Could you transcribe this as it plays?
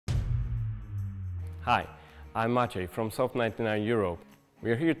Hi, I'm Maciej from Soft99 Europe.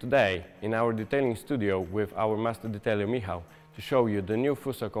 We are here today in our detailing studio with our master detailer Michał to show you the new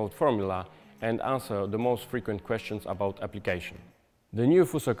FUSSO COAT formula and answer the most frequent questions about application. The new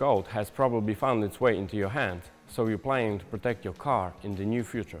FUSSO COAT has probably found its way into your hand, so you're planning to protect your car in the near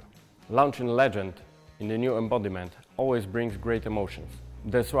future. Launching a legend in the new embodiment always brings great emotions.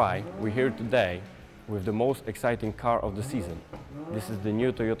 That's why we're here today with the most exciting car of the season. This is the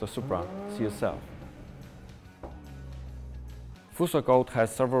new Toyota Supra. See yourself. FUSSO COAT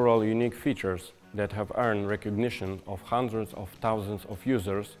has several unique features that have earned recognition of hundreds of thousands of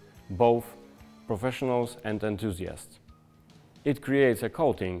users, both professionals and enthusiasts. It creates a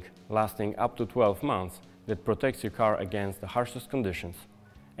coating lasting up to 12 months that protects your car against the harshest conditions: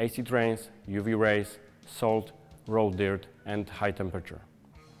 acid rains, UV rays, salt, road dirt and high temperature.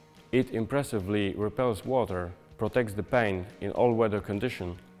 It impressively repels water, protects the paint in all weather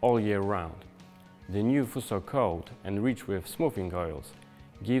conditions all year round. The new FUSSO COAT, enriched with smoothing oils,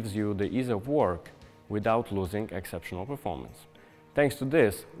 gives you the ease of work without losing exceptional performance. Thanks to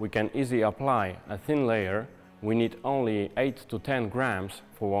this, we can easily apply a thin layer. We need only 8 to 10 grams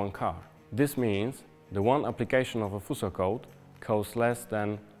for one car. This means the one application of a FUSSO COAT costs less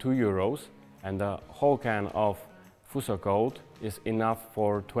than €2 and the whole can of FUSSO COAT is enough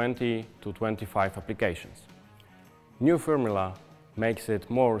for 20 to 25 applications. New formula makes it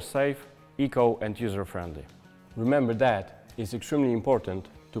more safe, eco and user-friendly. Remember that it's extremely important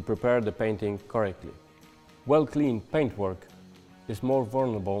to prepare the painting correctly. Well-cleaned paintwork is more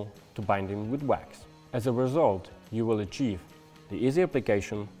vulnerable to binding with wax. As a result, you will achieve the easy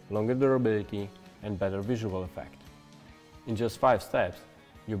application, longer durability and better visual effect. In just 5 steps,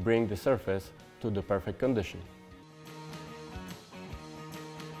 you bring the surface to the perfect condition.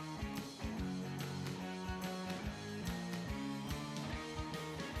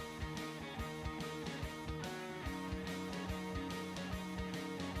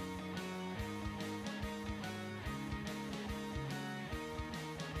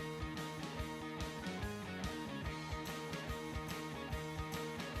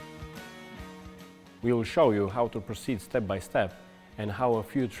 We will show you how to proceed step by step and how a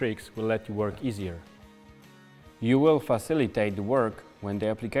few tricks will let you work easier. You will facilitate the work when the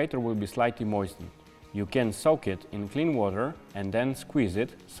applicator will be slightly moistened. You can soak it in clean water and then squeeze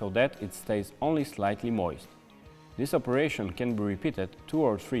it so that it stays only slightly moist. This operation can be repeated 2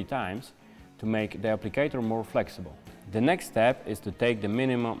 or 3 times to make the applicator more flexible. The next step is to take the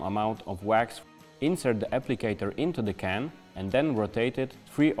minimum amount of wax, insert the applicator into the can and then rotate it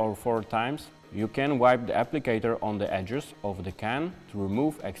 3 or 4 times. You can wipe the applicator on the edges of the can to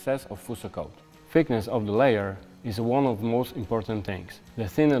remove excess of FUSSO COAT. Thickness of the layer is one of the most important things. The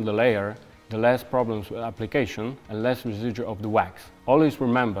thinner the layer, the less problems with application and less residue of the wax. Always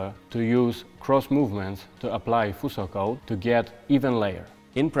remember to use cross movements to apply FUSSO COAT to get even layer.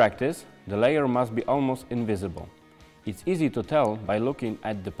 In practice, the layer must be almost invisible. It's easy to tell by looking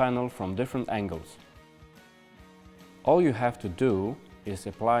at the panel from different angles. All you have to do is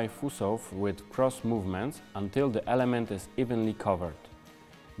apply FUSSO with cross movements until the element is evenly covered.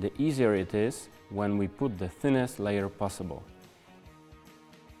 The easier it is when we put the thinnest layer possible.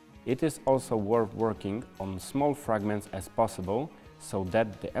 It is also worth working on small fragments as possible so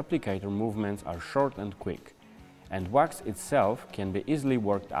that the applicator movements are short and quick, and wax itself can be easily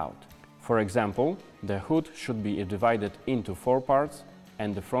worked out. For example, the hood should be divided into 4 parts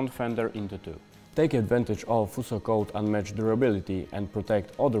and the front fender into 2. Take advantage of FUSSO COAT unmatched durability and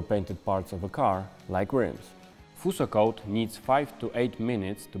protect other painted parts of a car, like rims. FUSSO COAT needs 5 to 8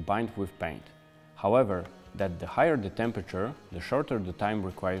 minutes to bind with paint. However, the higher the temperature, the shorter the time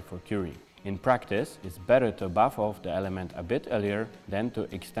required for curing. In practice, it's better to buff off the element a bit earlier than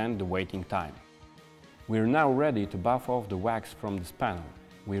to extend the waiting time. We're now ready to buff off the wax from this panel.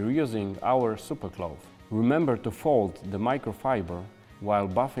 We're using our super cloth. Remember to fold the microfiber while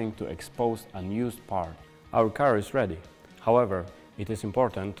buffing to expose unused part. Our car is ready. However, it is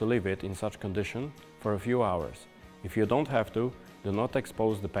important to leave it in such condition for a few hours. If you don't have to, do not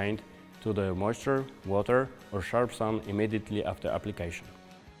expose the paint to the moisture, water or sharp sun immediately after application.